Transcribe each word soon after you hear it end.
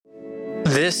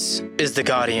This is The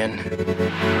Guardian.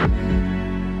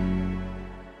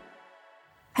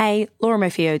 Hey, Laura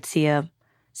Murphy-Oates here.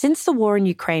 Since the war in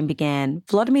Ukraine began,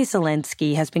 Volodymyr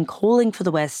Zelensky has been calling for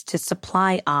the West to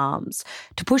supply arms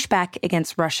to push back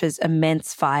against Russia's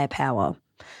immense firepower.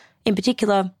 In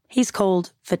particular, he's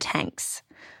called for tanks.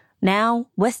 Now,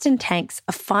 Western tanks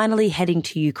are finally heading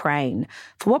to Ukraine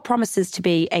for what promises to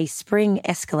be a spring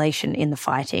escalation in the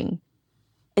fighting.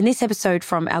 In this episode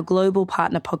from our global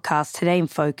partner podcast, Today in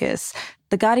Focus,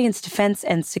 The Guardian's defence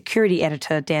and security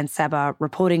editor, Dan Sabbah,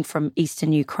 reporting from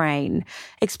eastern Ukraine,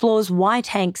 explores why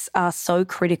tanks are so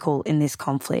critical in this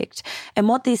conflict and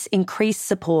what this increased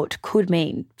support could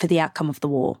mean for the outcome of the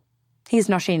war. Here's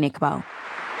Nosheen Iqbal.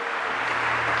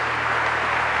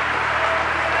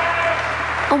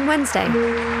 On Wednesday,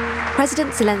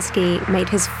 President Zelensky made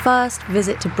his first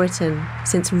visit to Britain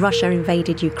since Russia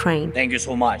invaded Ukraine. Thank you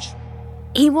so much.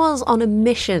 He was on a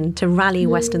mission to rally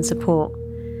Western support.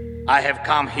 I have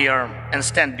come here and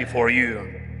stand before you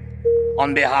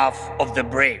on behalf of the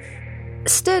brave.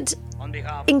 Stood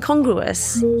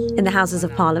incongruous in the Houses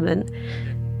of Parliament,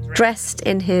 dressed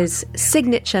in his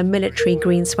signature military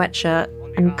green sweatshirt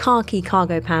and khaki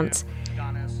cargo pants,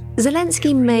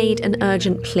 Zelensky made an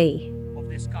urgent plea.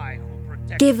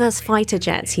 Give us fighter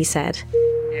jets, he said,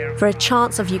 for a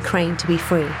chance of Ukraine to be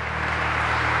free.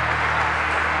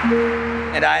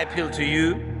 And I appeal to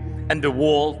you and the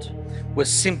world with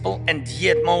simple and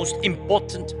yet most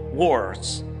important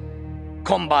words.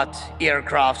 Combat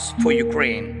aircrafts for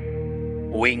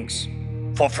Ukraine. Wings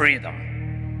for freedom.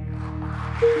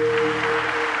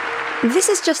 This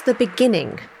is just the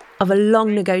beginning of a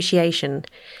long negotiation.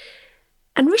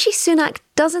 And Rishi Sunak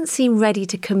doesn't seem ready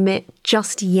to commit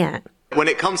just yet. When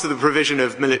it comes to the provision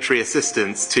of military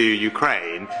assistance to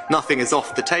Ukraine, nothing is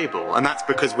off the table, and that's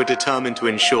because we're determined to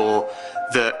ensure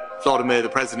that Volodymyr, the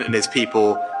president, and his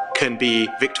people can be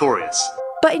victorious.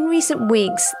 But in recent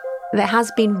weeks, there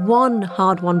has been one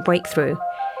hard-won breakthrough: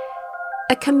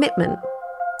 a commitment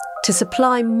to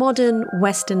supply modern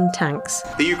Western tanks.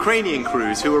 The Ukrainian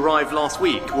crews who arrived last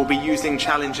week will be using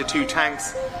Challenger 2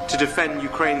 tanks to defend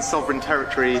Ukraine's sovereign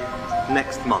territory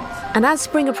next month. And as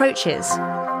spring approaches,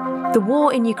 the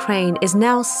war in Ukraine is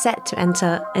now set to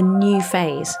enter a new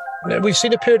phase. We've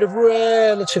seen a period of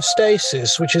relative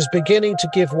stasis, which is beginning to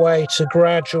give way to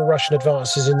gradual Russian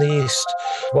advances in the east,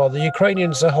 while the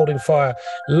Ukrainians are holding fire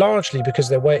largely because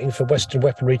they're waiting for Western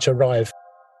weaponry to arrive.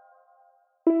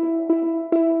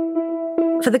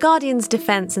 For The Guardian's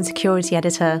defence and security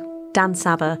editor, Dan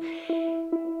Sabbah,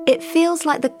 it feels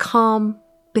like the calm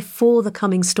before the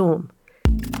coming storm.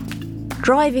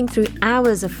 Driving through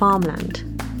hours of farmland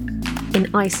in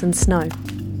ice and snow.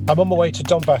 I'm on my way to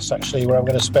Donbass, actually, where I'm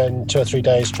going to spend 2 or 3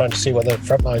 days trying to see what the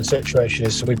frontline situation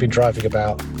is. So we've been driving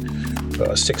about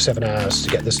 6-7 hours to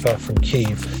get this far from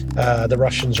Kyiv. The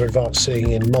Russians are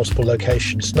advancing in multiple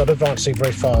locations, not advancing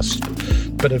very fast,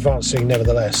 but advancing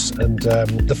nevertheless. And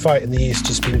the fight in the east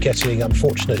has been getting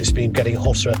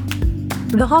hotter.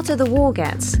 The hotter the war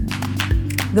gets,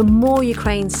 the more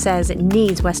Ukraine says it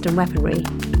needs Western weaponry.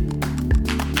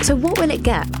 So what will it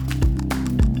get?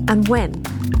 And when?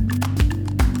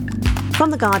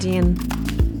 From The Guardian,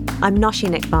 I'm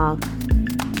Nosheen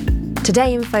Iqbal.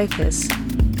 Today in Focus,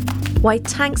 why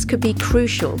tanks could be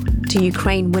crucial to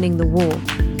Ukraine winning the war.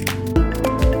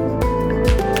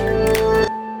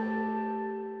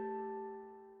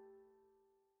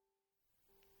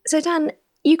 So Dan,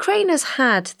 Ukraine has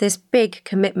had this big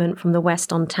commitment from the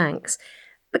West on tanks,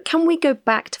 but can we go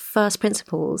back to first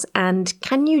principles, and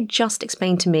can you just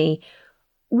explain to me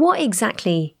what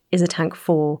exactly is a tank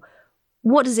for?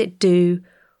 What does it do?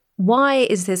 Why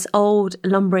is this old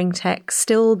lumbering tech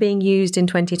still being used in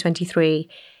 2023?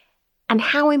 And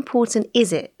how important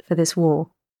is it for this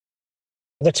war?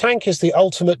 The tank is the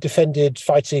ultimate defended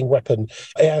fighting weapon.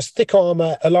 It has thick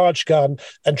armour, a large gun,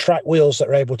 and track wheels that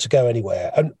are able to go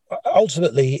anywhere. And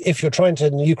ultimately, if you're trying to,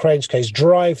 in Ukraine's case,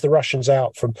 drive the Russians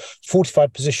out from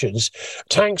fortified positions,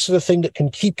 tanks are the thing that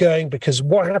can keep going, because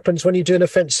what happens when you do an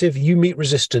offensive, you meet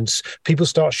resistance. People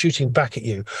start shooting back at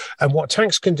you. And what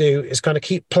tanks can do is kind of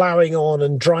keep ploughing on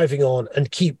and driving on and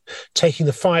keep taking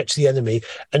the fight to the enemy.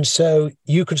 And so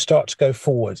you can start to go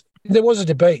forward. There was a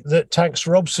debate that tanks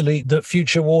were obsolete, that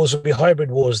future wars would be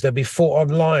hybrid wars. They'd be fought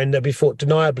online, they'd be fought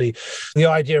deniably. The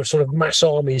idea of sort of mass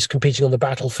armies competing on the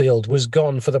battlefield was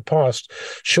gone for the past.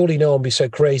 Surely no one would be so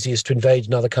crazy as to invade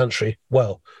another country.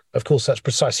 Well, of course, that's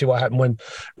precisely what happened when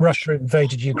Russia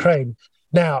invaded Ukraine.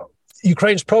 Now,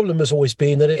 Ukraine's problem has always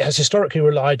been that it has historically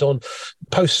relied on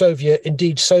post-Soviet,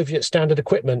 indeed Soviet standard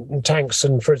equipment and tanks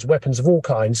and for its weapons of all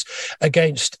kinds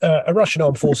against a Russian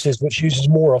armed forces which uses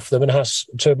more of them and has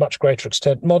to a much greater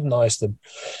extent modernized them.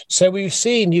 So we've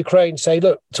seen Ukraine say,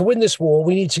 look, to win this war,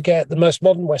 we need to get the most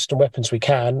modern Western weapons we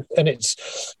can. And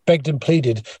it's begged and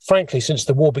pleaded, frankly, since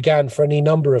the war began for any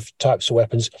number of types of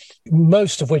weapons,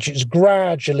 most of which it's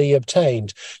gradually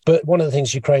obtained. But one of the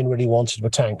things Ukraine really wanted were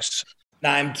tanks.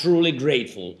 I'm truly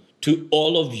grateful to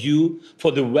all of you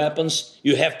for the weapons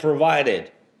you have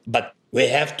provided, but we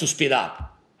have to speed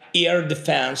up. Air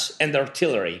defense and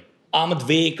artillery, armored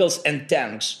vehicles and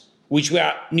tanks, which we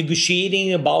are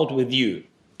negotiating about with you,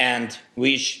 and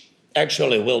which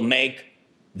actually will make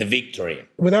the victory.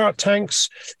 Without tanks,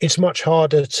 it's much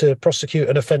harder to prosecute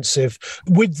an offensive.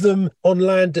 With them on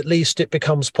land, at least, it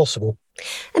becomes possible.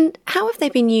 And how have they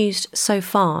been used so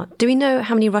far? Do we know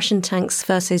how many Russian tanks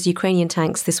versus Ukrainian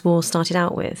tanks this war started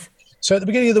out with? So at the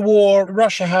beginning of the war,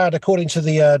 Russia had, according to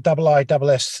the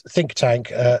IISS think tank,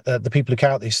 the people who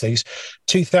count these things,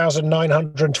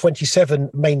 2,927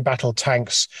 main battle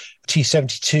tanks,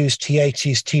 T-72s,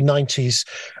 T-80s, T-90s.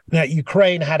 Now,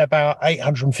 Ukraine had about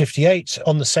 858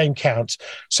 on the same count.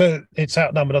 So it's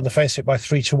outnumbered on the face of it by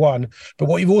 3-1. But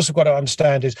what you've also got to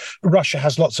understand is Russia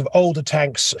has lots of older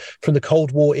tanks from the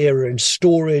Cold War era in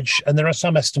storage. And there are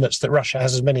some estimates that Russia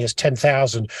has as many as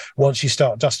 10,000 once you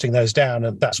start dusting those down.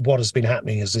 And that's what has been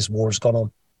happening as this war has gone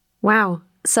on. Wow.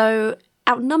 So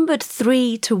outnumbered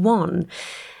 3-1.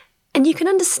 And you can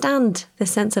understand the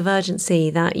sense of urgency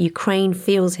that Ukraine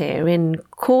feels here in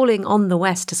calling on the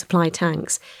West to supply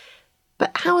tanks.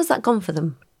 But how has that gone for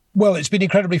them? Well, it's been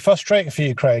incredibly frustrating for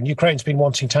Ukraine. Ukraine's been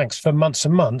wanting tanks for months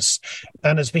and months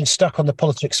and has been stuck on the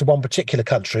politics of one particular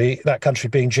country, that country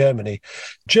being Germany.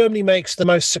 Germany makes the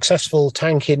most successful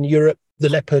tank in Europe, the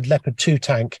Leopard 2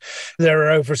 tank. There are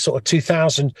over sort of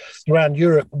 2,000 around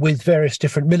Europe with various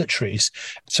different militaries.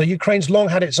 So Ukraine's long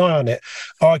had its eye on it,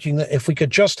 arguing that if we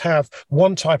could just have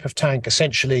one type of tank,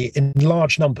 essentially in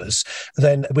large numbers,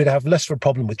 then we'd have less of a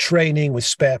problem with training, with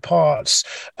spare parts,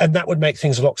 and that would make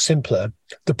things a lot simpler.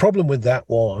 The problem with that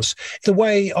was the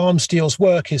way arms deals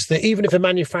work is that even if a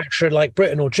manufacturer like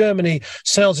Britain or Germany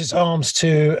sells its arms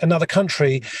to another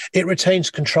country, it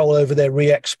retains control over their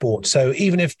re-export. So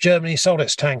even if Germany sold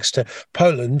its tanks to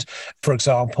Poland, for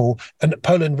example, and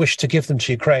Poland wished to give them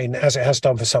to Ukraine, as it has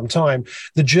done for some time,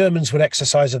 the Germans would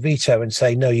exercise a veto and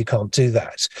say, no, you can't do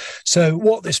that. So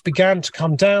what this began to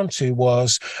come down to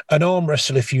was an arm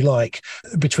wrestle, if you like,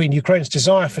 between Ukraine's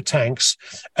desire for tanks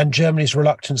and Germany's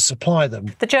reluctance to supply them.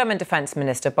 The German Defence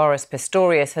Minister Boris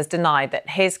Pistorius has denied that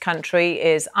his country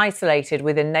is isolated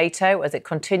within NATO as it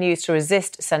continues to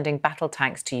resist sending battle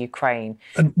tanks to Ukraine.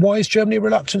 And why is Germany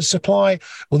reluctant to supply?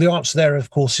 Well, the answer there, of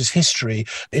course, is history.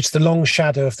 It's the long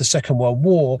shadow of the Second World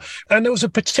War. And there was a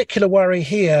particular worry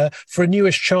here for a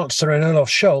newish Chancellor in Olaf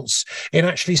Scholz in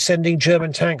actually sending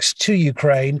German tanks to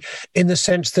Ukraine in the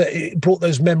sense that it brought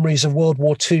those memories of World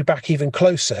War II back even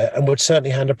closer and would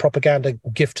certainly hand a propaganda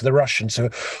gift to the Russians who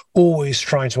are always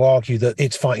trying to argue that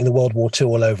it's fighting the World War II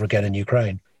all over again in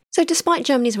Ukraine. So despite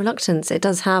Germany's reluctance, it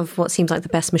does have what seems like the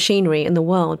best machinery in the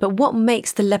world. But what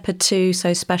makes the Leopard 2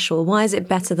 so special? Why is it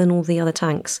better than all the other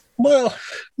tanks? Well,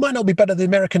 might not be better than the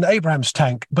American Abrams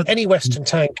tank, but any Western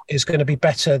tank is going to be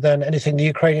better than anything the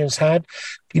Ukrainians had.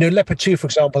 You know, Leopard 2, for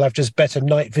example, have just better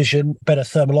night vision, better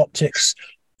thermal optics.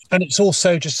 And it's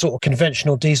also just sort of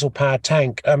conventional diesel-powered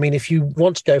tank. I mean, if you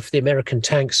want to go for the American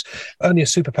tanks, only a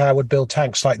superpower would build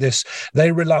tanks like this.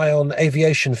 They rely on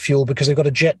aviation fuel because they've got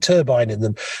a jet turbine in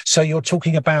them. So you're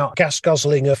talking about gas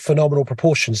guzzling of phenomenal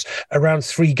proportions, around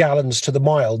 3 gallons to the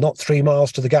mile, not 3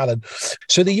 miles to the gallon.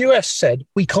 So the US said,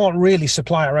 we can't really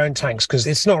supply our own tanks because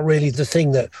it's not really the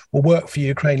thing that will work for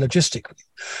Ukraine logistically.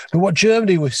 But what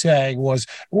Germany was saying was,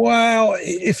 well,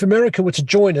 if America were to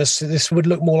join us, this would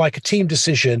look more like a team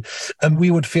decision and we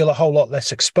would feel a whole lot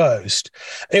less exposed.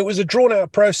 It was a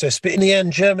drawn-out process, but in the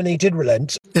end, Germany did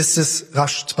relent. Ist es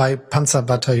rasch 2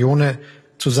 Panzerbataillone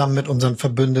zusammen mit unseren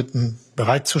Verbündeten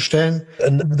bereitzustellen?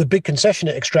 And the big concession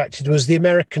it extracted was the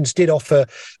Americans did offer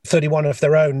 31 of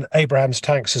their own Abrams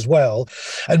tanks as well.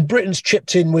 And Britain's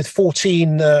chipped in with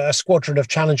 14, a squadron of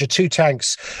Challenger 2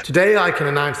 tanks. Today I can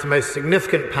announce the most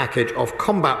significant package of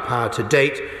combat power to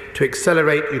date to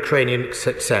accelerate Ukrainian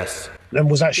success. And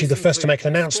was actually the first to make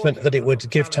an announcement that it would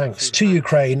give tanks to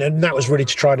Ukraine, and that was really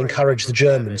to try and encourage the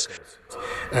Germans.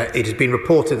 It has been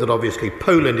reported that obviously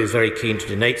Poland is very keen to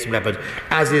donate some Leopard,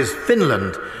 as is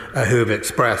Finland, who have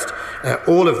expressed.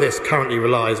 All of this currently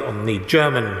relies on the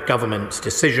German government's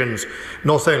decisions,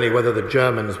 not only whether the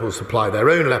Germans will supply their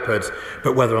own Leopards,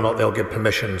 but whether or not they'll give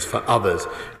permissions for others.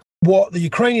 What the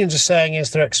Ukrainians are saying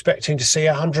is they're expecting to see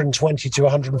 120 to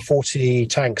 140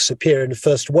 tanks appear in the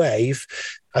first wave.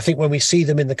 I think when we see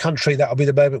them in the country, that'll be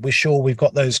the moment we're sure we've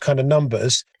got those kind of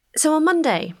numbers. So on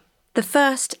Monday, the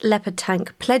first Leopard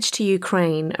tank pledged to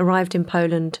Ukraine arrived in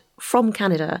Poland from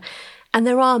Canada, and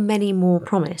there are many more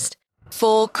promised.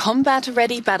 4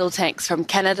 combat-ready battle tanks from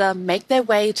Canada make their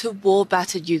way to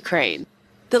war-battered Ukraine,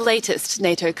 the latest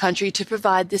NATO country to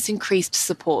provide this increased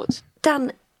support.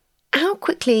 Dan, how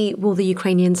quickly will the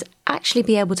Ukrainians actually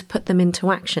be able to put them into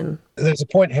action? There's a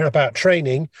point here about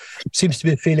training. Seems to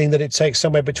be a feeling that it takes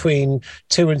somewhere between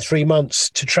 2 and 3 months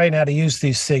to train how to use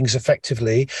these things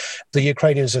effectively. The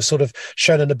Ukrainians have sort of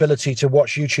shown an ability to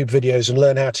watch YouTube videos and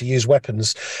learn how to use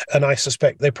weapons. And I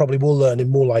suspect they probably will learn in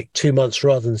more like 2 months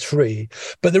rather than 3.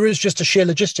 But there is just a sheer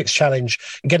logistics challenge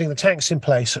in getting the tanks in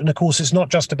place. And of course, it's not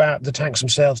just about the tanks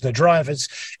themselves, their drivers.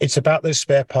 It's about those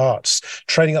spare parts,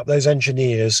 training up those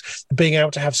engineers, being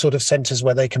able to have sort of centres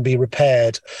where they can be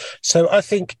repaired. So I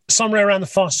think somewhere around the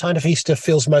far side of Easter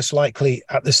feels most likely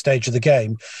at this stage of the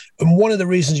game. And one of the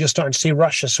reasons you're starting to see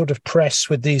Russia sort of press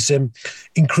with these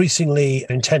increasingly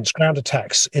intense ground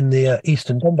attacks in the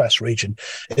eastern Donbass region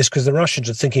is because the Russians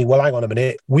are thinking, well, hang on a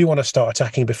minute, we want to start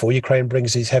attacking before Ukraine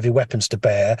brings these heavy weapons to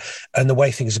bear. And the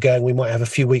way things are going, we might have a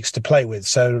few weeks to play with.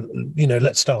 So,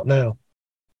 let's start now.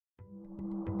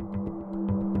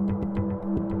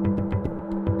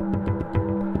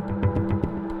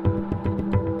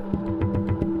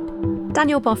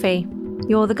 Daniel Boffey,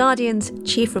 you're The Guardian's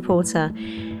chief reporter,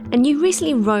 and you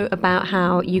recently wrote about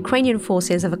how Ukrainian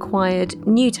forces have acquired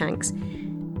new tanks.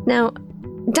 Now,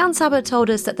 Dan Sabbah told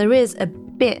us that there is a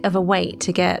bit of a wait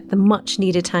to get the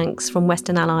much-needed tanks from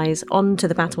Western allies onto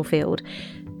the battlefield.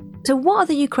 So what are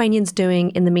the Ukrainians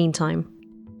doing in the meantime?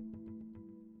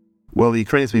 Well, the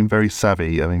Ukrainians have been very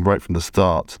savvy. I mean, right from the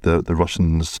start, the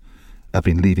Russians have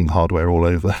been leaving hardware all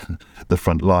over the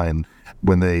front line.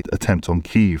 When the attempt on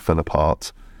Kyiv fell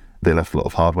apart, they left a lot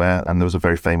of hardware, and there was a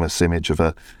very famous image of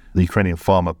the Ukrainian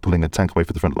farmer pulling a tank away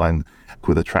from the front line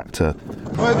with a tractor.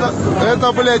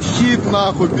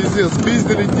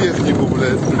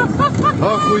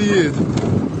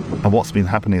 And what's been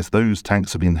happening is those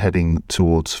tanks have been heading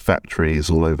towards factories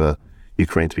all over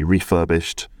Ukraine to be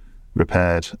refurbished,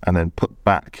 repaired, and then put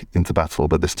back into battle,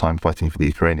 but this time fighting for the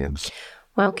Ukrainians.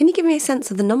 Well, can you give me a sense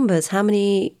of the numbers? How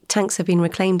many tanks have been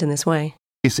reclaimed in this way?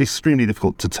 It's extremely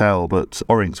difficult to tell, but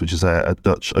Oryx, which is a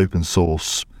Dutch open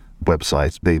source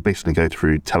website, they basically go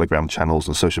through Telegram channels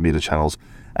and social media channels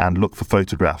and look for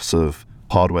photographs of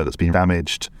hardware that's been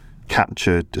damaged,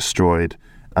 captured, destroyed,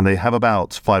 and they have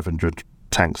about 500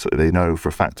 tanks that they know for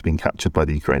a fact have been captured by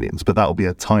the Ukrainians, but that will be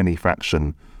a tiny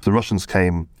fraction. The Russians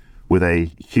came with a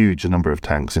huge number of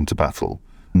tanks into battle.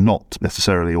 Not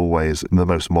necessarily always the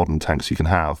most modern tanks you can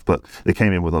have, but they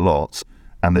came in with a lot,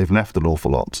 and they've left an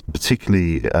awful lot,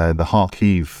 particularly the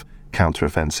Kharkiv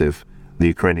counteroffensive. The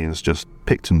Ukrainians just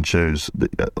picked and chose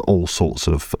all sorts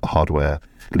of hardware,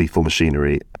 lethal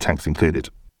machinery, tanks included.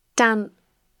 Dan,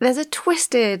 there's a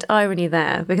twisted irony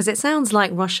there, because it sounds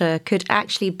like Russia could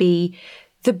actually be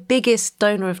the biggest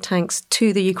donor of tanks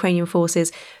to the Ukrainian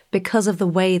forces because of the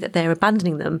way that they're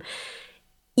abandoning them.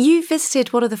 You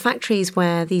visited one of the factories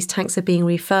where these tanks are being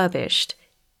refurbished.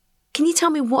 Can you tell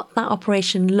me what that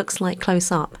operation looks like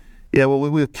close up? Yeah, well, we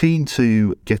were keen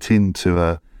to get into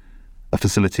a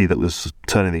facility that was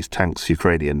turning these tanks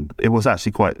Ukrainian. It was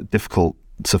actually quite difficult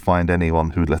to find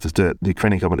anyone who would let us do it. The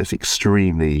Ukrainian government is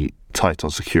extremely tight on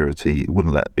security,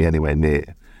 wouldn't let me anywhere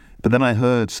near. But then I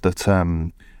heard that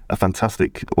a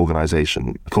fantastic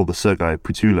organisation called the Sergei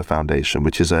Prytula Foundation,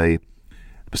 which is Sergei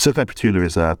Prytula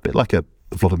is a bit like a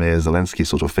Vladimir Zelensky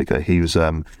sort of figure. He was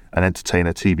an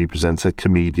entertainer, TV presenter,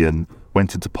 comedian,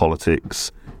 went into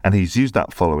politics, and he's used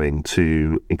that following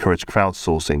to encourage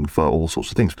crowdsourcing for all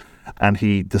sorts of things. And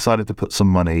he decided to put some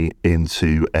money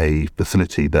into a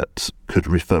facility that could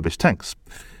refurbish tanks.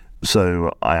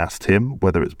 So I asked him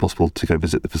whether it's possible to go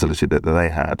visit the facility that they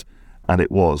had, and it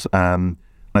was. I've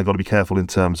got to be careful in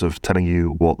terms of telling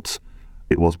you what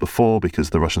it was before, because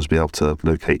the Russians will be able to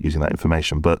locate using that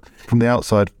information. But from the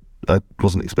outside, I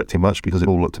wasn't expecting much because it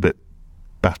all looked a bit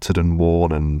battered and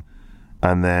worn,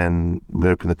 and then we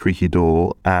opened the creaky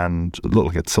door and it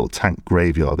looked like a sort of tank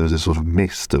graveyard. There was this sort of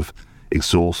mist of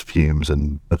exhaust fumes,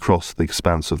 and across the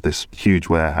expanse of this huge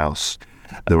warehouse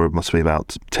there must be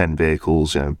about 10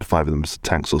 vehicles, 5 of them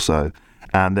tanks or so,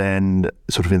 and then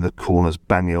sort of in the corners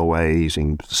banging away,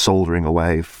 soldering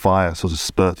away, fire sort of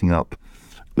spurting up.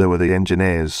 There were the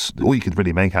engineers. All you could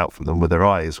really make out from them were their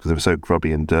eyes, because they were so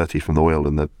grubby and dirty from the oil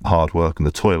and the hard work and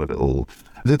the toil of it all.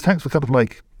 The tanks were kind of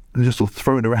like just sort of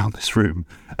thrown around this room.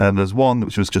 And there's one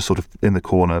which was just sort of in the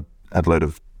corner, had a load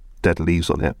of dead leaves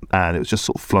on it, and it was just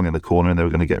sort of flung in the corner, and they were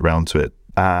going to get round to it.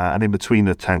 And in between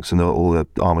the tanks and all the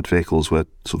armoured vehicles were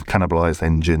sort of cannibalised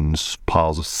engines,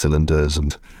 piles of cylinders,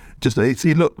 and just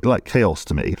it looked like chaos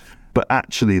to me. But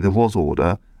actually there was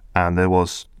order, and there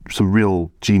was some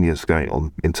real genius going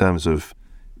on in terms of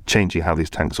changing how these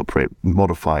tanks operate,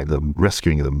 modifying them,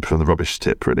 rescuing them from the rubbish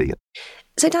tip, really.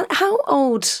 So Dan, how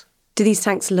old do these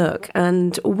tanks look,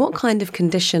 and what kind of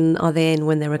condition are they in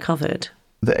when they're recovered?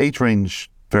 The age range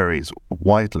varies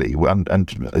widely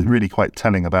and really quite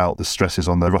telling about the stresses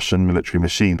on the Russian military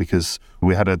machine, because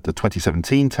we had the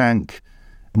 2017 tank,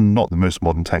 not the most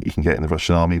modern tank you can get in the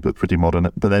Russian army, but pretty modern.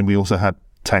 But then we also had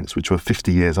tanks which were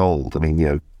 50 years old. I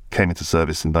mean, came into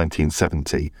service in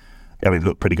 1970. I mean, it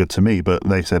looked pretty good to me, but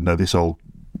they said, no, this old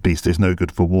beast is no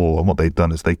good for war. And what they've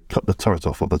done is they cut the turret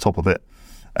off of the top of it,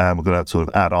 and we're going to sort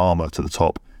of add armour to the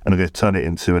top, and we're going to turn it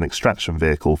into an extraction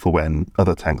vehicle for when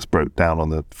other tanks broke down on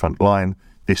the front line.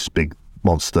 This big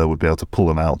monster would be able to pull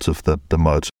them out of the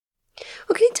mud.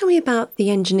 Well, can you tell me about the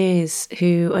engineers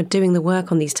who are doing the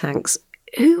work on these tanks?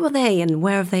 Who are they and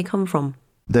where have they come from?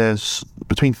 There's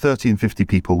between 30 and 50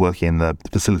 people working in the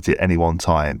facility at any one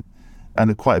time,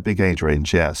 and quite a big age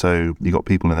range, yeah. So you've got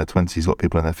people in their 20s, you've got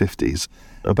people in their 50s.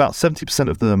 About 70%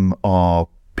 of them are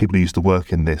people who used to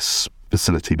work in this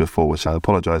facility before, which I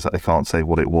apologise that I can't say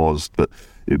what it was, but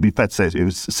it would be fair to say it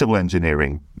was civil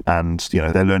engineering, and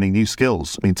they're learning new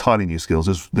skills, entirely new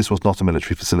skills. This was not a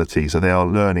military facility, so they are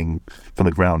learning from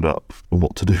the ground up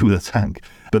what to do with a tank.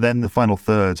 But then the final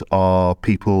third are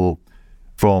people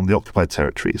from the occupied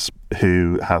territories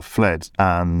who have fled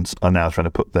and are now trying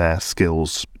to put their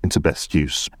skills into best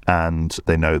use, and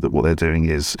they know that what they're doing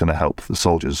is going to help the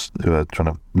soldiers who are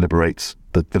trying to liberate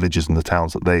the villages and the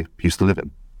towns that they used to live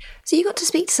in. So you got to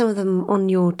speak to some of them on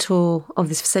your tour of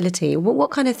this facility. What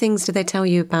kind of things did they tell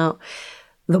you about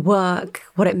the work,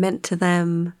 what it meant to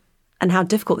them, and how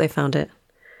difficult they found it?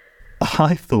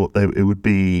 I thought it would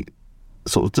be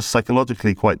sort of just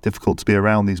psychologically quite difficult to be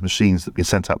around these machines that we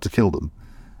sent out to kill them.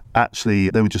 Actually,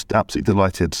 they were just absolutely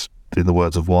delighted, in the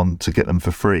words of one, to get them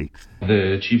for free.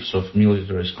 The chiefs of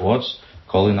military squads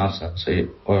calling us and say,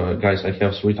 guys, I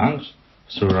have 3 tanks,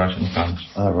 3 Russian tanks.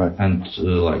 Oh, right. And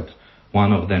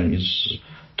one of them is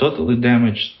totally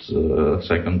damaged,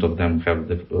 second of them have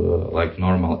the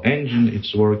normal engine,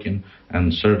 it's working,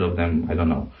 and third of them, I don't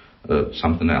know,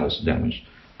 something else damaged.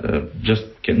 Just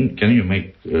can you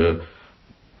make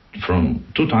from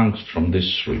 2 tanks from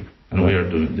this 3? And we are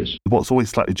doing this. What's always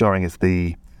slightly jarring is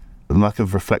the lack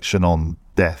of reflection on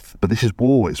death. But this is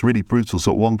war, it's really brutal.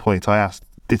 So at one point I asked,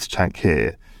 this tank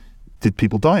here, did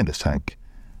people die in this tank?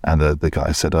 And the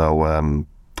guy said, I don't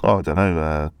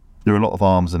know, there are a lot of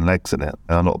arms and legs in it,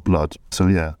 and a lot of blood. So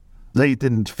yeah, they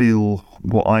didn't feel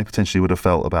what I potentially would have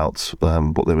felt about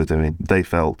what they were doing. They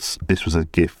felt this was a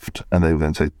gift, and they were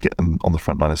going to get them on the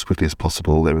front line as quickly as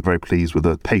possible. They were very pleased with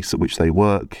the pace at which they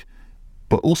work.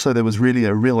 But also there was really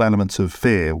a real element of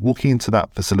fear. Walking into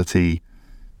that facility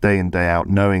day in, day out,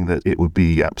 knowing that it would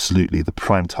be absolutely the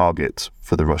prime target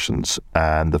for the Russians,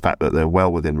 and the fact that they're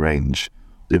well within range.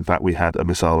 In fact, we had a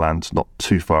missile land not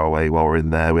too far away while we're in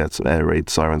there. We had some air raid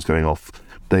sirens going off.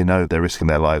 They know they're risking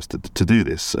their lives to do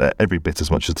this, every bit as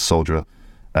much as the soldier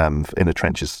in the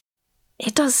trenches.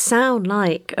 It does sound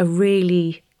like a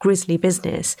really grisly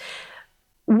business.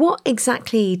 What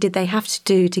exactly did they have to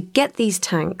do to get these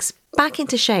tanks back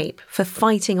into shape for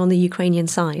fighting on the Ukrainian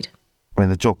side? I mean,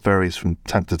 the job varies from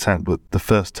tank to tank, but the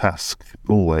first task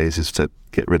always is to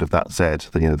get rid of that Z,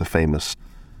 the famous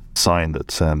sign that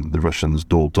the Russians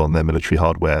daubed on their military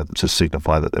hardware to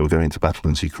signify that they were going into battle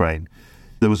in Ukraine.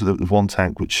 There was one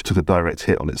tank which took a direct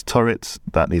hit on its turret.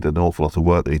 That needed an awful lot of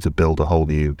work. They needed to build a whole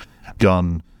new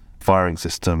gun, firing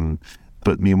system.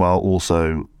 But meanwhile,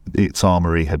 also, its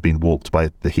armoury had been warped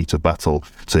by the heat of battle,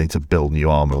 so they need to build new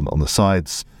armour on the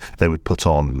sides. They would put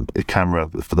on a camera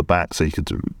for the back, so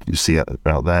you see it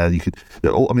out there. They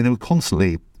were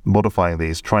constantly modifying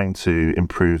these, trying to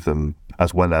improve them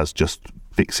as well as just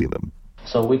fixing them.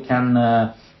 So we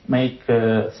can make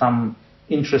some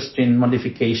interesting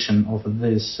modification of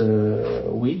these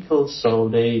vehicles, so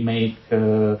they make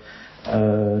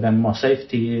them more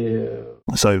safety.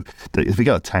 So if we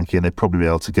got a tank in, they'd probably be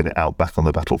able to get it out back on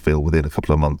the battlefield within a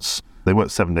couple of months. They work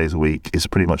 7 days a week. It's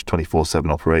pretty much 24/7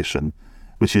 operation,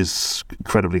 which is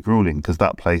incredibly grueling because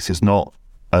that place is not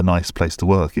a nice place to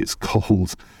work. It's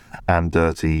cold and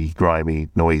dirty, grimy,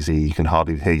 noisy. You can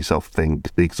hardly hear yourself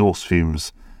think. The exhaust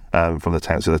fumes from the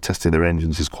tanks that are testing their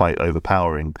engines is quite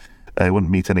overpowering. It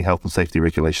wouldn't meet any health and safety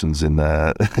regulations in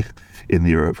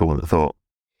Europe, I wouldn't have thought.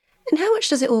 And how much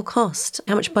does it all cost?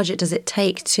 How much budget does it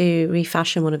take to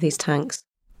refashion one of these tanks?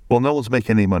 Well, no one's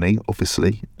making any money,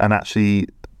 obviously, and actually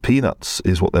peanuts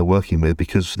is what they're working with,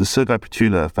 because the Sergei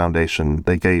Petula Foundation,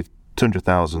 they gave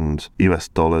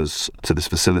 $200,000 to this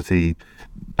facility,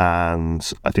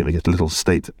 and I think they get a little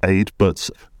state aid, but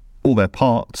all their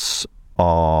parts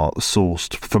are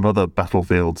sourced from other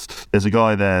battlefields. There's a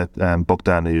guy there,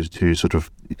 Bogdan, who sort of,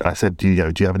 I said, do you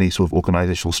have any sort of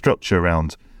organisational structure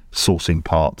around sourcing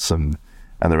parts and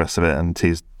the rest of it? And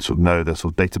he's sort of, no, there's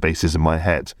sort of databases in my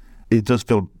head. It does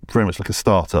feel very much like a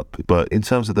startup, but in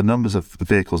terms of the numbers of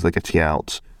vehicles they're getting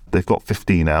out, they've got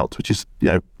 15 out, which is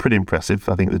pretty impressive.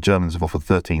 I think the Germans have offered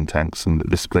 13 tanks, and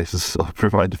this place has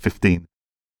provided 15.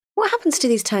 What happens to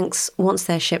these tanks once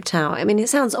they're shipped out? I mean, it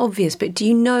sounds obvious, but do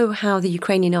you know how the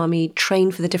Ukrainian army train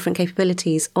for the different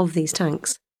capabilities of these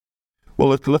tanks? Well,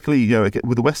 luckily,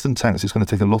 with the Western tanks, it's going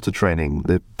to take a lot of training.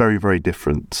 They're very, very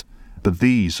different. But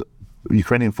these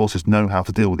Ukrainian forces know how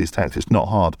to deal with these tanks. It's not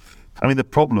hard. I mean, the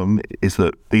problem is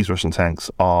that these Russian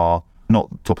tanks are not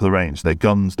top of the range. Their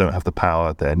guns don't have the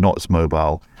power. They're not as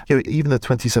mobile. Even the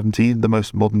 2017, the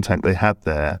most modern tank they had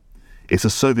there, it's a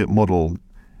Soviet model,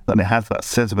 and it has that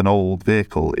sense of an old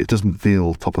vehicle. It doesn't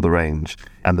feel top of the range.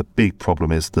 And the big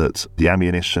problem is that the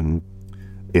ammunition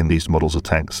in these models of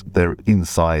tanks, they're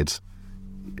inside.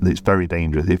 It's very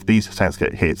dangerous. If these tanks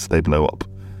get hit, they blow up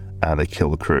and they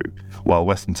kill the crew. While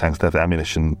Western tanks, they have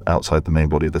ammunition outside the main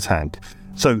body of the tank.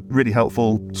 So really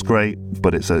helpful, it's great,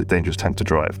 but it's a dangerous tank to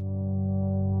drive.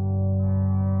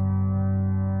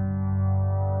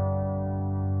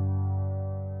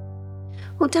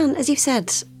 Well, Dan, as you've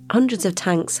said, hundreds of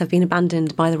tanks have been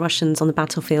abandoned by the Russians on the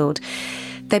battlefield.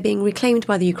 They're being reclaimed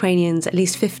by the Ukrainians. At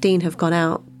least 15 have gone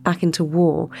out back into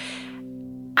war.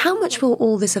 How much will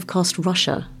all this have cost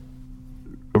Russia?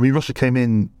 I mean, Russia came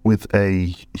in with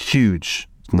a huge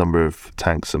number of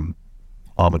tanks and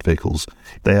armoured vehicles.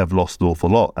 They have lost an awful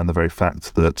lot, and the very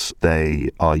fact that they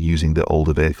are using the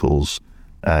older vehicles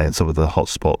in some of the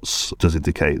hotspots does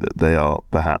indicate that they are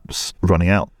perhaps running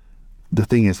out. The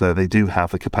thing is, though, they do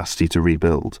have the capacity to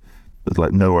rebuild. But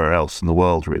like nowhere else in the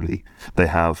world, really. They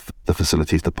have the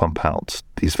facilities to pump out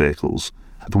these vehicles.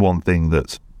 The one thing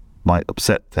that might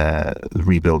upset their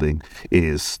rebuilding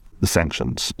is the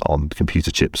sanctions on computer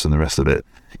chips and the rest of it.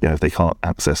 If they can't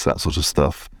access that sort of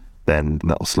stuff, then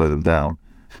that'll slow them down.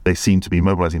 They seem to be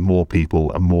mobilising more people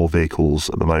and more vehicles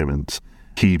at the moment.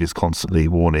 Kyiv is constantly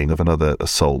warning of another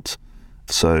assault.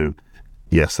 So,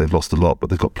 yes, they've lost a lot, but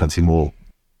they've got plenty more.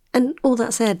 And all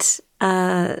that said,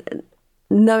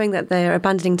 knowing that they're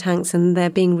abandoning tanks and they're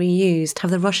being reused,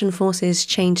 have the Russian forces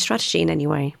changed strategy in any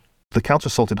way? The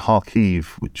counter-assault in Kharkiv,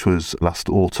 which was last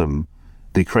autumn,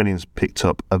 the Ukrainians picked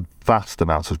up a vast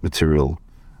amount of material.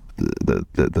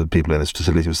 The people in this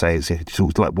facility were saying it's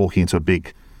like walking into a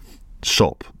big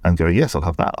shop and going, yes, I'll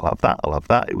have that, I'll have that, I'll have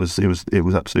that. It was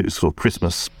absolutely sort of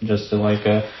Christmas. Just like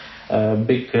a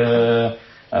big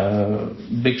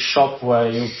shop where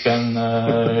you can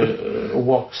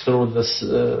walk through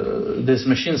these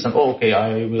machines and, okay,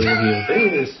 I will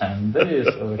give this and this,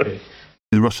 okay.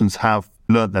 The Russians have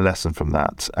learned their lesson from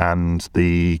that, and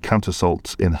the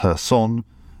counter-assault in Kherson,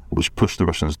 which pushed the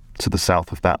Russians to the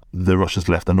south of that, the Russians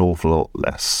left an awful lot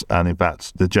less. And in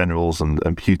fact, the generals and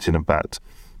Putin, in fact,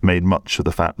 made much of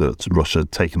the fact that Russia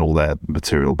had taken all their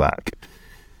material back.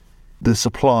 The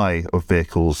supply of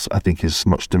vehicles, I think, is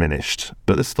much diminished,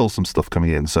 but there's still some stuff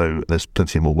coming in, so there's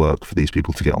plenty more work for these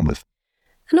people to get on with.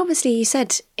 And obviously, you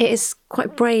said it is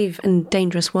quite brave and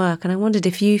dangerous work, and I wondered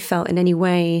if you felt in any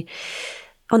way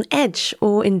on edge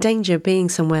or in danger being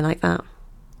somewhere like that.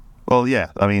 Well,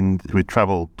 yeah. I mean, we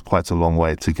travelled quite a long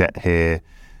way to get here.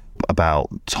 About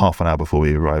half an hour before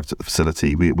we arrived at the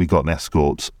facility, we got an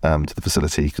escort to the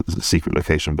facility because it's a secret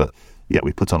location. But yeah,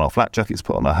 we put on our flak jackets,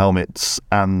 put on our helmets,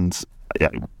 and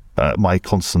my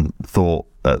constant thought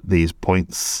at these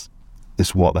points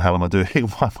is, what the hell am I doing?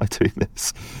 Why am I doing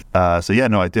this? I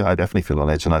definitely feel on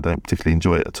edge, and I don't particularly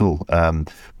enjoy it at all.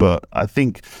 But I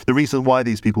think the reason why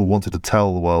these people wanted to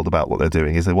tell the world about what they're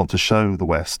doing is they want to show the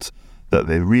West that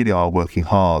they really are working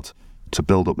hard to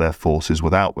build up their forces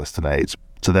without Western aid.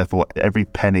 So therefore, every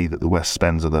penny that the West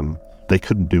spends on them, they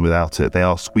couldn't do without it. They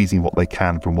are squeezing what they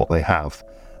can from what they have.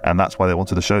 And that's why they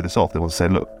wanted to show this off. They want to say,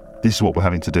 look, this is what we're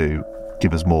having to do.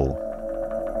 Give us more.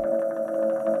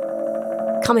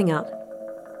 Coming up,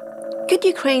 could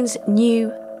Ukraine's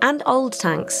new and old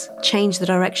tanks change the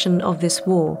direction of this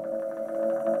war?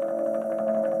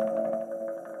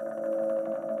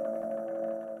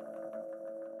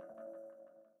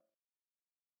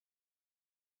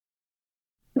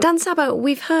 Dan Sabbagh,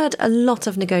 we've heard a lot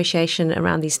of negotiation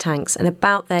around these tanks and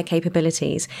about their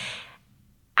capabilities.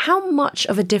 How much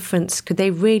of a difference could they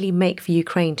really make for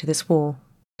Ukraine to this war?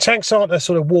 Tanks aren't a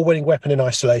sort of war-winning weapon in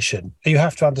isolation. You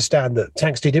have to understand that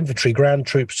tanks need infantry, ground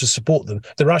troops to support them.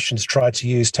 The Russians tried to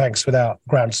use tanks without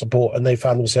ground support, and they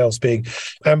found themselves being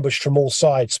ambushed from all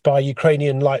sides by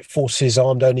Ukrainian light forces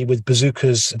armed only with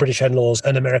bazookas, British NLAWs,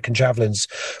 and American javelins.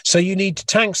 So you need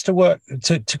tanks to work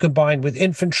to combine with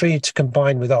infantry, to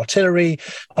combine with artillery,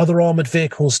 other armoured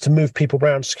vehicles to move people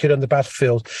around secure on the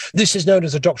battlefield. This is known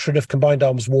as a doctrine of combined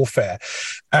arms warfare,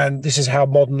 and this is how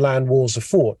modern land wars are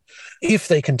fought. If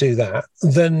they can do that,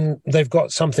 then they've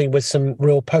got something with some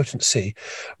real potency.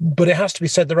 But it has to be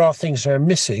said there are things that are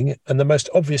missing, and the most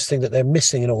obvious thing that they're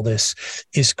missing in all this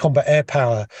is combat air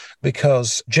power,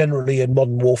 because generally in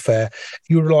modern warfare,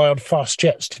 you rely on fast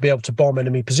jets to be able to bomb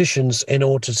enemy positions in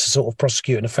order to sort of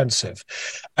prosecute an offensive.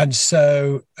 And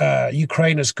so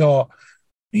Ukraine has got,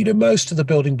 most of the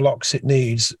building blocks it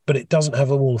needs, but it doesn't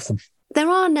have all of them. There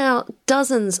are now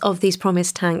dozens of these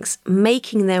promised tanks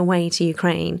making their way to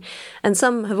Ukraine, and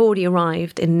some have already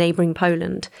arrived in neighbouring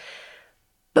Poland.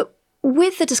 But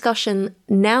with the discussion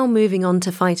now moving on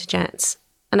to fighter jets,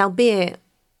 and albeit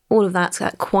all of that's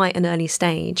at quite an early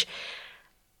stage,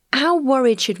 how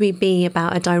worried should we be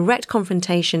about a direct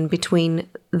confrontation between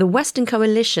the Western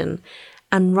coalition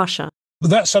and Russia?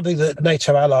 That's something that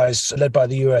NATO allies, led by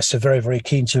the US, are very, very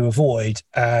keen to avoid.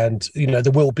 And,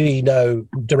 there will be no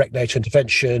direct NATO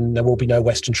intervention. There will be no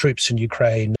Western troops in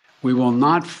Ukraine. We will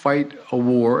not fight a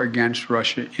war against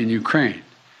Russia in Ukraine.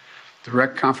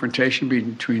 Direct confrontation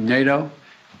between NATO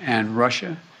and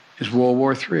Russia is World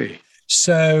War III.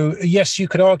 So, yes, you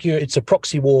could argue it's a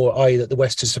proxy war, i.e. that the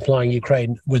West is supplying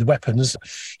Ukraine with weapons.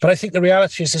 But I think the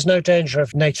reality is there's no danger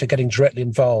of NATO getting directly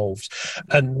involved.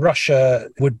 And Russia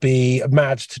would be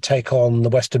mad to take on the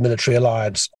Western military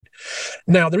alliance.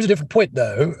 Now, there is a different point,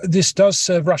 though. This does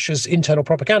serve Russia's internal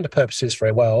propaganda purposes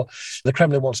very well. The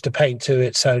Kremlin wants to paint to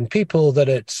its own people that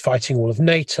it's fighting all of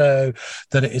NATO,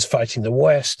 that it is fighting the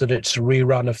West, that it's a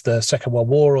rerun of the Second World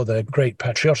War or the Great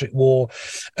Patriotic War,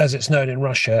 as it's known in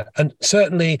Russia. And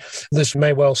certainly this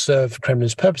may well serve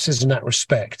Kremlin's purposes in that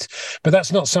respect. But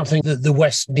that's not something that the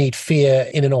West need fear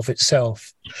in and of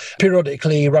itself.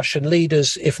 Periodically, Russian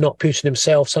leaders, if not Putin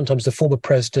himself, sometimes the former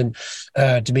president,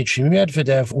 Dmitry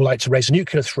Medvedev, will like to raise a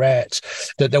nuclear threat,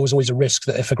 that there was always a risk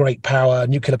that if a great power,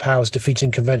 nuclear power, is defeating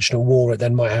conventional war, it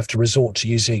then might have to resort to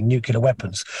using nuclear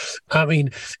weapons. I mean,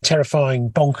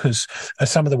 terrifying, bonkers are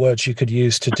some of the words you could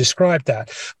use to describe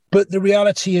that. But the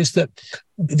reality is that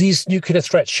these nuclear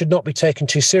threats should not be taken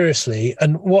too seriously.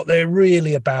 And what they're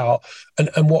really about,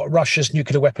 and what Russia's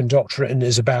nuclear weapon doctrine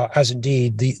is about, as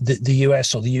indeed the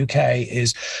US or the UK,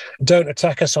 is don't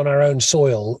attack us on our own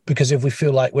soil, because if we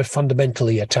feel like we're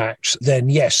fundamentally attacked, then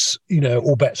yes,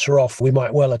 all bets are off. We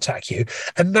might well attack you.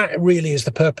 And that really is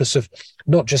the purpose of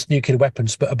not just nuclear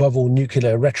weapons, but above all,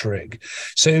 nuclear rhetoric.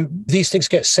 So these things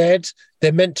get said,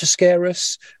 they're meant to scare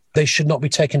us. They should not be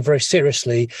taken very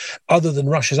seriously, other than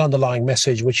Russia's underlying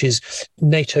message, which is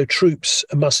NATO troops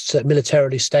must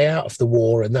militarily stay out of the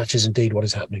war, and that is indeed what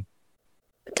is happening.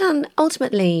 Dan,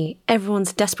 ultimately,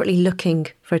 everyone's desperately looking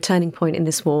for a turning point in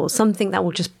this war, something that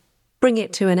will just bring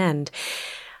it to an end.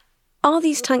 Are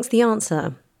these tanks the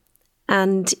answer?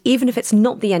 And even if it's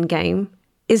not the end game,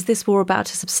 is this war about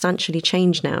to substantially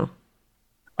change now?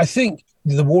 I think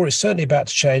the war is certainly about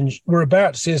to change. We're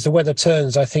about to see, as the weather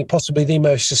turns, I think possibly the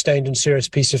most sustained and serious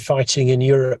piece of fighting in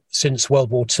Europe since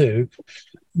World War II.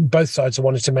 Both sides are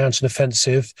wanting to mount an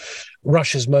offensive.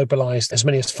 Russia's mobilized as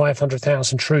many as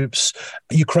 500,000 troops.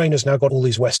 Ukraine has now got all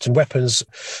these Western weapons.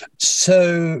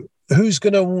 So who's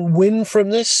going to win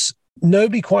from this?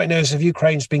 Nobody quite knows if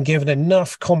Ukraine's been given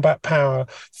enough combat power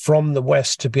from the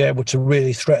West to be able to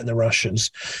really threaten the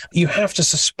Russians. You have to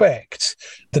suspect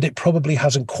that it probably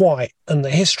hasn't quite. And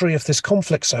the history of this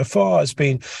conflict so far has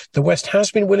been the West has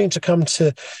been willing to come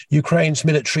to Ukraine's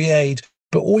military aid,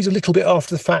 but always a little bit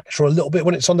after the fact, or a little bit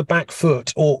when it's on the back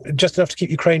foot, or just enough to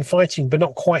keep Ukraine fighting, but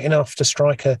not quite enough to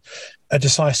strike a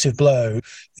decisive blow.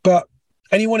 But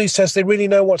anyone who says they really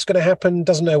know what's going to happen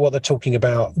doesn't know what they're talking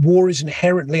about. War is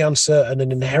inherently uncertain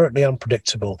and inherently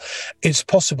unpredictable. It's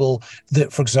possible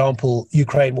that, for example,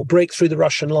 Ukraine will break through the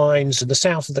Russian lines in the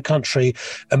south of the country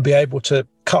and be able to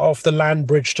cut off the land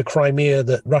bridge to Crimea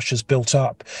that Russia's built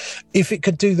up. If it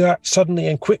could do that suddenly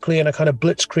and quickly in a kind of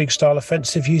blitzkrieg-style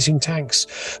offensive using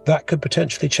tanks, that could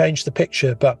potentially change the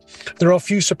picture. But there are a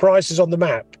few surprises on the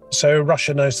map, so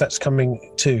Russia knows that's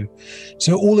coming too.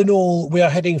 So all in all, we are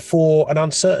heading for an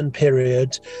uncertain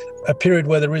period, a period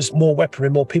where there is more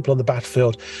weaponry, more people on the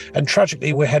battlefield. And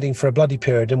tragically, we're heading for a bloody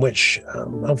period in which,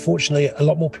 unfortunately, a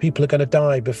lot more people are going to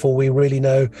die before we really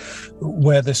know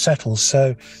where this settles.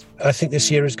 So I think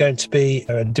this year is going to be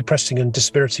a depressing and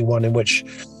dispiriting one in which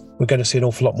we're going to see an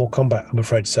awful lot more combat, I'm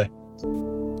afraid to say.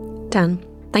 Dan,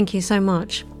 thank you so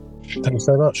much. Thank you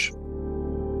so much.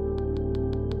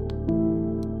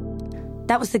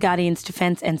 That was The Guardian's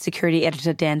Defence and Security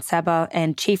Editor Dan Sabbagh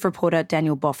and Chief Reporter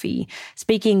Daniel Boffey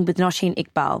speaking with Nosheen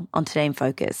Iqbal on Today in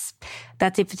Focus.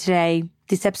 That's it for today.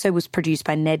 This episode was produced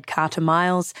by Ned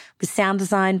Carter-Miles with sound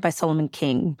design by Solomon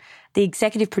King. The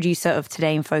executive producer of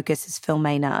Today in Focus is Phil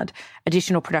Maynard.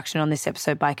 Additional production on this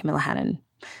episode by Camilla Hannon.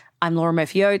 I'm Laura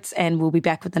Murphy-Oates, and we'll be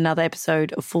back with another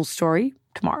episode of Full Story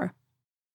tomorrow.